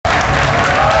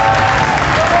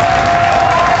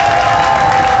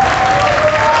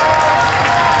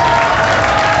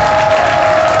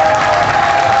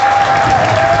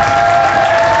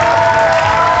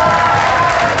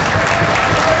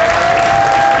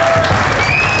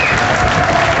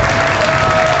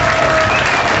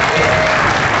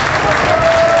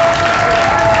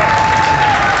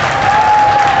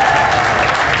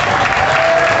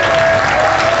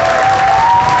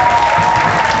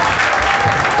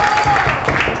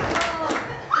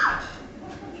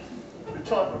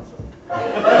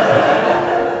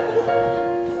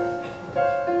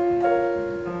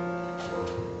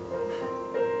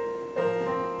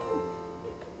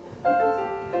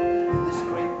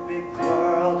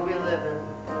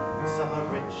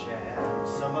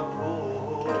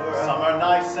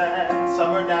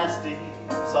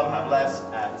Some have less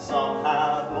and some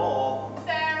have more.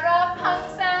 There are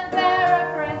punks and there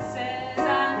are princes,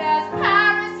 and there's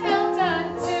Paris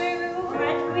Hilton too.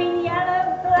 Red, green,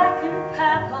 yellow, black and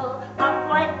purple, up,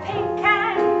 white, pink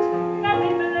and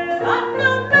navy blue. But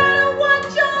no matter what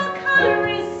your colour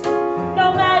is,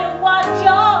 no matter what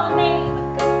your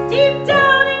name, deep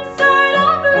down inside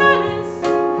our bladders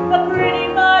are pretty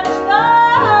much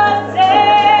the same.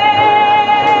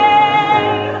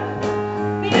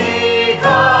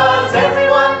 Because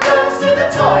everyone goes to the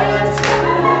toilet,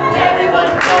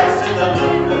 everyone goes to the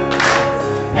loo.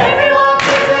 Everyone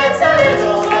visits a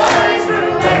little boy's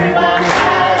room. Everyone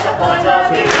has a point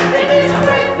of view. It is a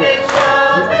great big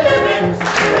world we live in.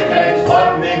 There's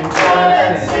one big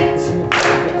toilet seat.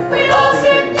 We all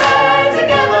sit there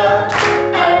together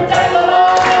and dangle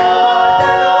our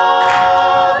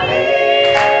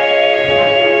feet.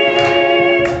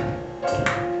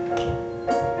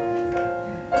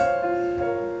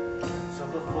 So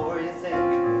before you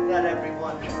think that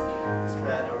everyone is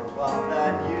better off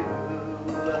than you,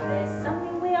 There's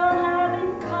something we all have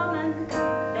in common.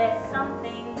 There's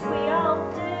something we all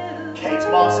do. Kate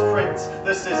Moss prints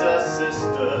the Scissor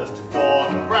Sisters to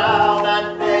Gordon Brown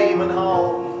and Damon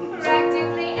Home.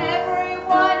 Practically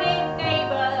everyone in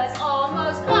Neighbours,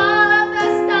 almost all of the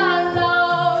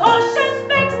Stallone. Cautious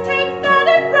makes take that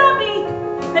and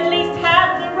Robbie, at least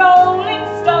have the Rolling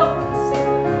Stones.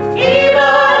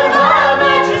 Even Her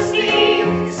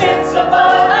Majesty sits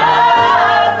above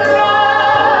the throne.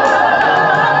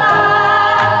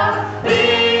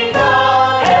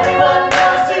 Because everyone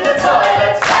goes to the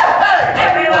toilet,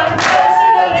 everyone goes to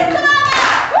the loo.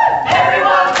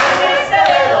 Everyone visits the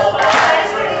little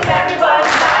boy's room. Everyone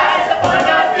has a point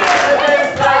of view.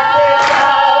 It's like this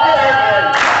how we live in.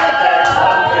 There's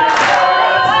one big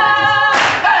toilet.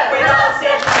 We all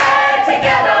sit there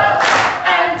together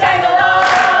and dangle our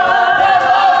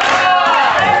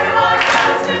Everyone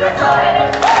goes to the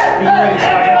toilet.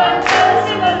 Everyone goes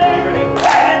to the loo.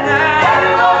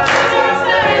 Everyone visits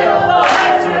the little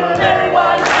boy's room.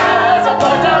 Everyone has a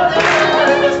point of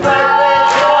view. It's like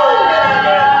this how we live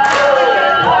in.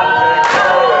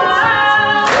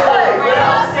 We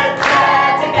all sit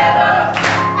there together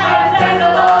and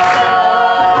dangle our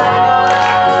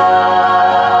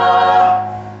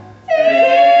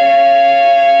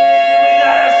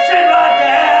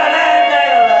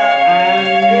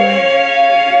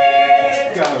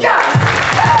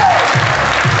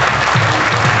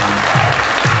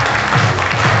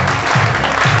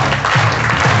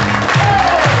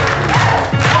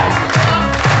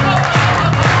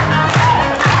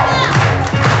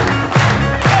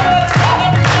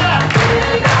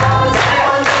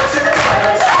Everyone goes to the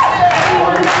toilet,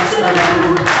 everyone goes to the loo.